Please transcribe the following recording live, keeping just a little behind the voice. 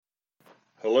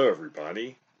Hello,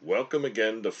 everybody. Welcome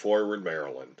again to Forward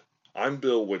Maryland. I'm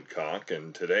Bill Woodcock,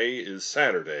 and today is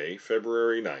Saturday,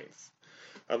 February 9th.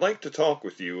 I'd like to talk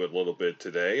with you a little bit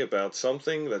today about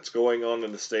something that's going on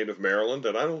in the state of Maryland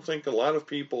that I don't think a lot of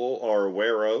people are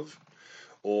aware of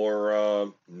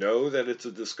or know that it's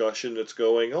a discussion that's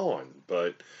going on.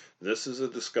 But this is a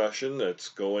discussion that's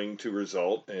going to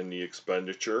result in the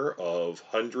expenditure of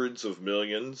hundreds of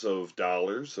millions of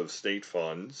dollars of state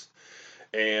funds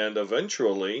and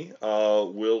eventually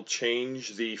will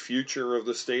change the future of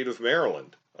the state of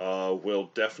Maryland.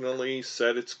 Will definitely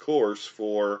set its course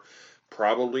for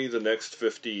probably the next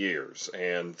 50 years.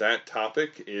 And that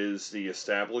topic is the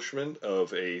establishment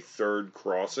of a third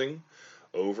crossing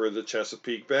over the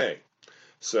Chesapeake Bay.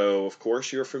 So, of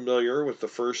course, you're familiar with the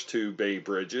first two Bay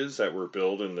bridges that were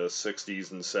built in the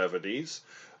 60s and 70s.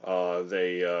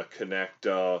 They connect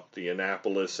the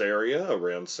Annapolis area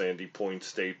around Sandy Point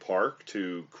State Park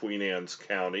to Queen Anne's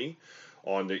County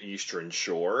on the eastern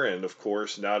shore. And, of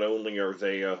course, not only are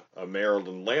they a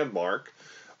Maryland landmark,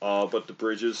 but the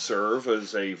bridges serve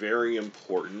as a very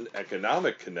important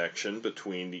economic connection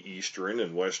between the eastern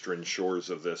and western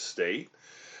shores of this state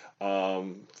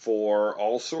for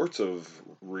all sorts of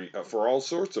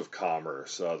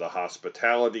commerce, the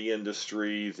hospitality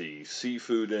industry, the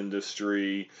seafood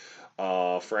industry,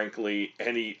 frankly,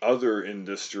 any other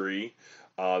industry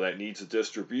that needs a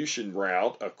distribution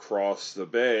route across the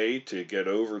bay to get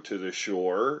over to the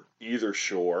shore, either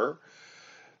shore.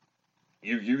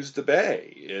 You use the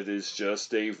bay. It is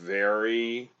just a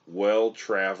very well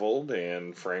traveled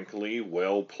and frankly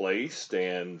well placed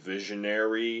and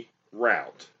visionary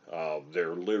route.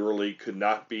 There literally could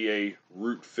not be a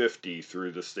Route 50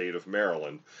 through the state of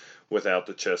Maryland without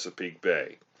the Chesapeake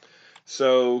Bay.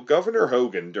 So, Governor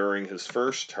Hogan, during his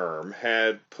first term,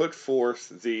 had put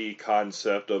forth the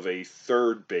concept of a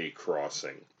third bay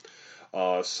crossing,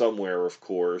 somewhere, of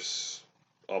course,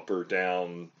 up or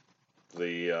down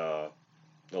the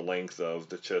length of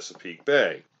the Chesapeake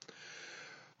Bay.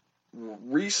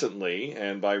 Recently,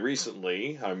 and by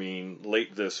recently, I mean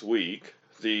late this week,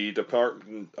 the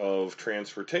Department of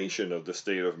Transportation of the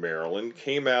state of Maryland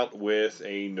came out with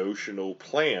a notional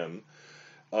plan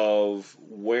of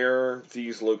where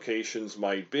these locations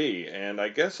might be. And I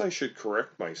guess I should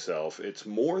correct myself. It's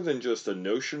more than just a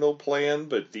notional plan,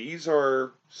 but these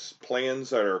are plans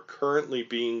that are currently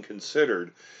being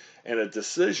considered, and a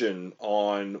decision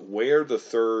on where the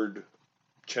third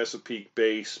Chesapeake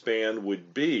Bay span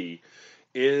would be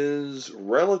is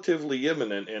relatively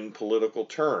imminent in political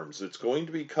terms. It's going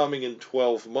to be coming in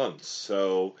 12 months.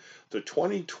 So the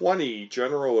 2020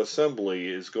 General Assembly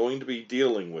is going to be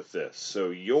dealing with this.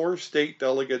 So your state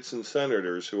delegates and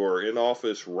senators who are in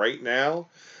office right now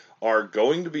are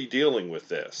going to be dealing with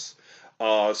this.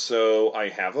 So I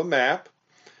have a map.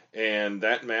 And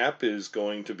that map is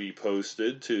going to be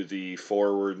posted to the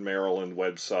Forward Maryland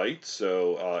website.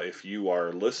 So if you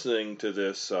are listening to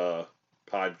this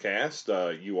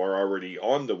podcast, you are already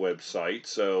on the website.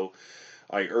 So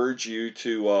I urge you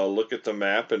to look at the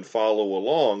map and follow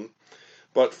along.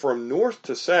 But from north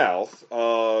to south,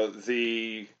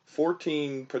 the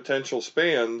 14 potential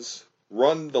spans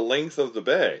run the length of the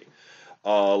bay.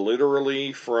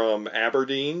 Literally from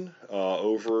Aberdeen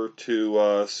over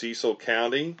to Cecil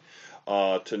County,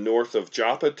 to north of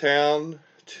Joppatown,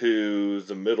 to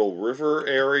the Middle River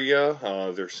area.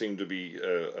 There's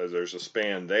a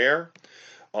span there.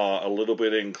 A little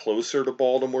bit in closer to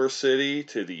Baltimore City,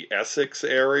 to the Essex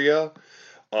area.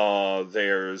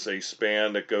 There's a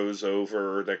span that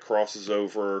crosses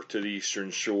over to the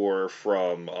eastern shore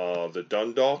from the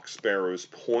Dundalk, Sparrows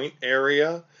Point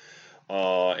area.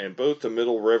 And both the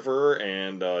Middle River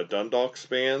and Dundalk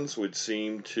spans would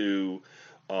seem to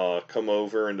come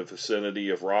over in the vicinity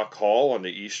of Rock Hall on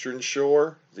the eastern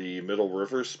shore. The Middle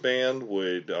River span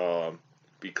would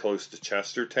be close to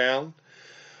Chestertown.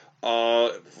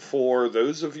 For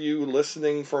those of you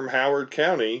listening from Howard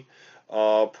County,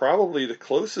 probably the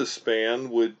closest span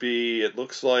would be, it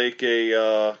looks like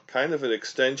a kind of an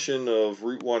extension of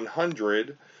Route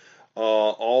 100,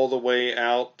 all the way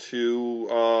out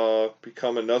to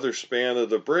become another span of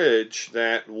the bridge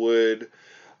that would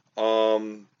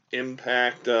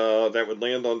that would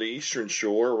land on the eastern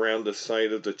shore around the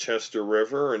site of the Chester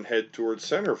River and head towards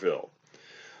Centerville.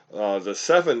 The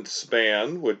seventh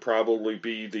span would probably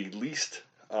be the least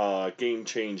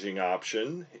game-changing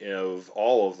option of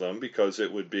all of them, because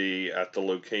it would be at the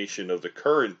location of the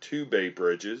current two bay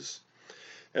bridges.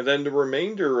 And then the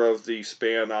remainder of the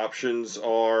span options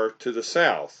are to the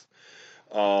south.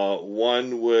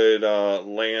 One would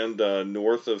land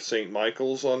north of St.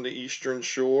 Michael's on the eastern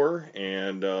shore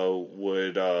and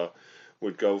would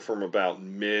would go from about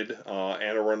mid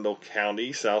Anne Arundel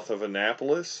County, south of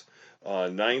Annapolis.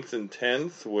 9th and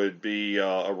 10th would be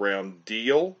around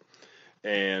Deal,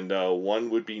 and one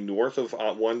would be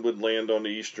one would land on the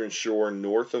eastern shore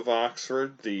north of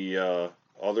Oxford. The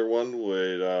other one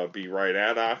would be right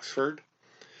at Oxford.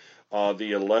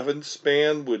 The 11th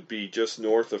span would be just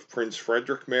north of Prince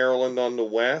Frederick, Maryland on the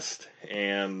west,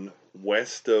 and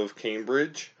west of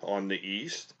Cambridge on the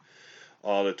east.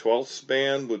 The 12th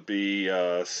span would be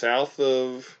south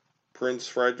of Prince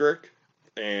Frederick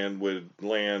and would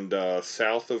land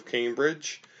south of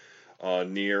Cambridge,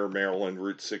 near Maryland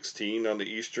Route 16 on the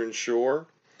eastern shore.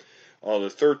 The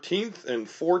 13th and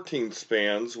 14th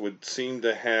spans would seem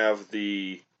to have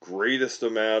the greatest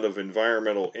amount of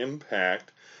environmental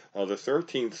impact. The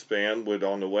 13th span would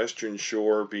on the western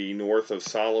shore be north of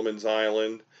Solomon's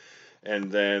Island,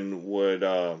 and then would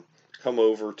come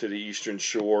over to the eastern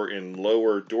shore in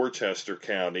lower Dorchester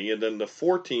County. And then the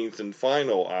 14th and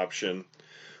final option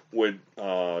would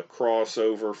cross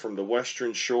over from the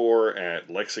western shore at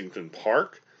Lexington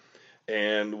Park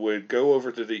and would go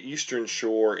over to the eastern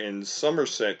shore in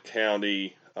Somerset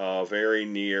County, very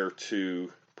near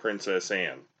to Princess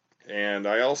Anne. And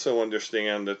I also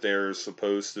understand that there's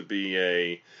supposed to be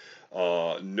a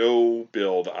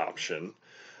no-build option.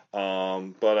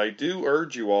 But I do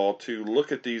urge you all to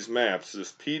look at these maps.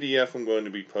 This PDF I'm going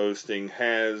to be posting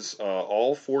has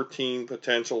all 14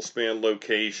 potential span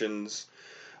locations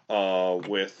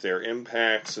with their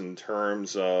impacts in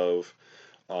terms of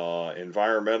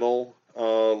environmental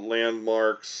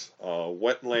landmarks,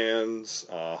 wetlands,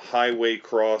 highway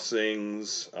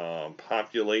crossings,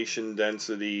 population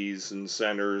densities and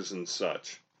centers and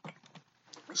such.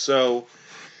 So,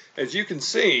 as you can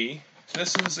see,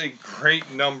 this is a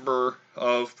great number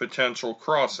of potential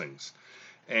crossings.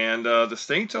 And the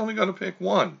state's only going to pick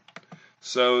one.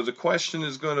 So the question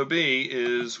is going to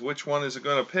be, which one is it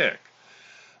going to pick?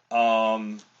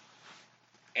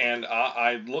 And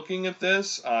I'm looking at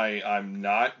this, I'm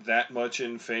not that much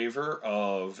in favor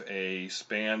of a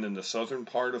span in the southern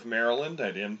part of Maryland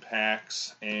that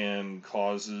impacts and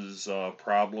causes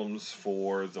problems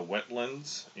for the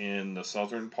wetlands in the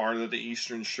southern part of the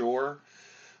eastern shore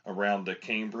around the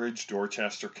Cambridge,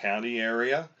 Dorchester County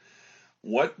area.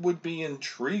 What would be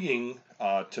intriguing,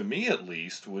 to me at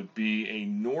least, would be a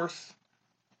north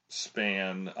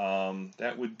span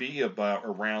that would be about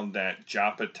around that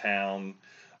Joppatown,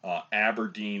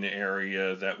 Aberdeen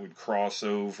area that would cross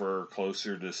over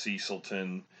closer to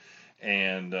Cecilton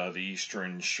and the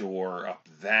eastern shore up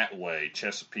that way,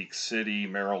 Chesapeake City,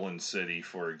 Maryland City,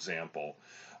 for example.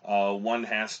 One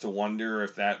has to wonder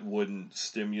if that wouldn't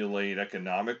stimulate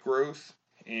economic growth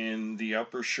in the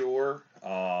upper shore,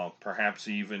 perhaps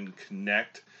even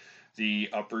connect the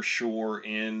upper shore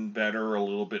in better, a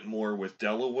little bit more with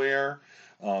Delaware,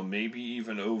 maybe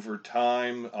even over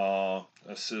time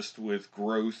assist with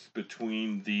growth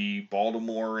between the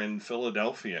Baltimore and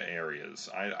Philadelphia areas.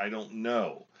 I don't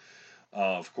know.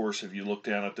 Of course, if you look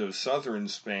down at those southern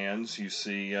spans, you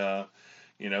see an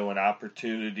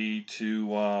opportunity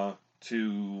to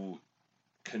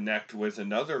connect with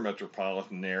another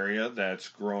metropolitan area that's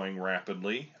growing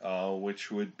rapidly, which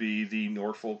would be the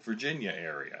Norfolk, Virginia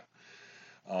area.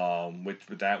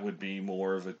 That would be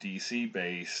more of a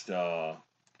DC-based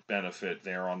benefit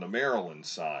there on the Maryland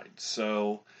side.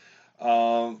 So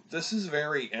this is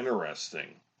very interesting.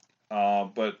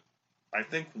 But I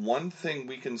think one thing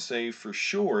we can say for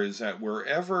sure is that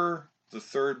wherever the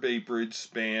Third Bay Bridge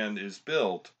span is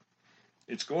built,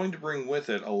 it's going to bring with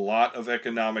it a lot of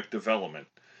economic development,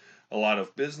 a lot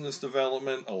of business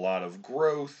development, a lot of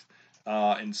growth,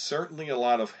 and certainly a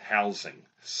lot of housing,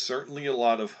 certainly a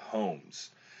lot of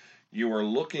homes. You are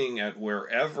looking at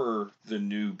wherever the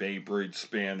new Bay Bridge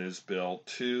span is built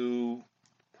to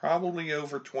probably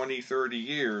over 20, 30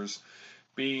 years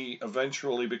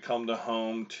eventually become the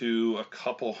home to a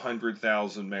couple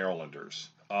 100,000 Marylanders.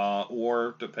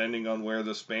 Or, depending on where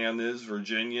the span is,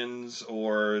 Virginians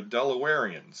or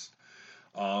Delawareans,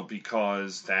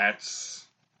 because that's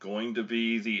going to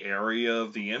be the area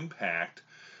of the impact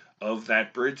of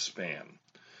that bridge span.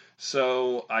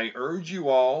 So I urge you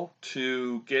all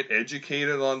to get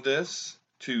educated on this,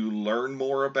 to learn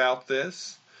more about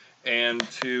this, and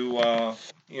to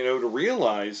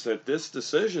realize that this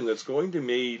decision that's going to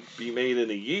be made in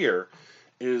a year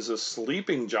is a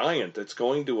sleeping giant that's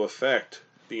going to affect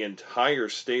the entire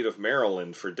state of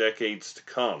Maryland for decades to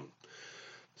come.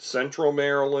 Central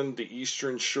Maryland, the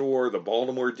Eastern Shore, the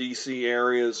Baltimore, D.C.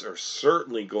 areas are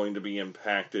certainly going to be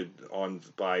impacted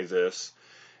by this,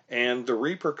 and the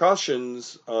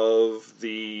repercussions of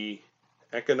the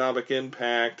economic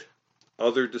impact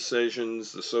other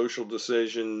decisions, the social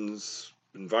decisions,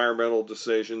 environmental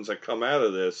decisions that come out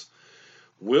of this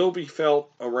will be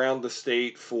felt around the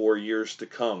state for years to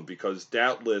come, because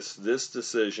doubtless this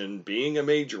decision, being a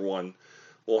major one,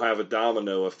 will have a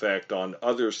domino effect on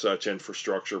other such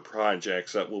infrastructure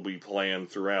projects that will be planned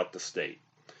throughout the state.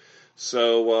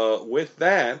 So with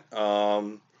that,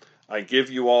 I give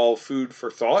you all food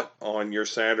for thought on your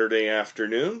Saturday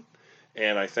afternoon,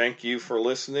 and I thank you for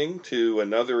listening to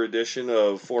another edition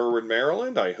of Forward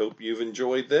Maryland. I hope you've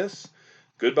enjoyed this.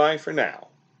 Goodbye for now.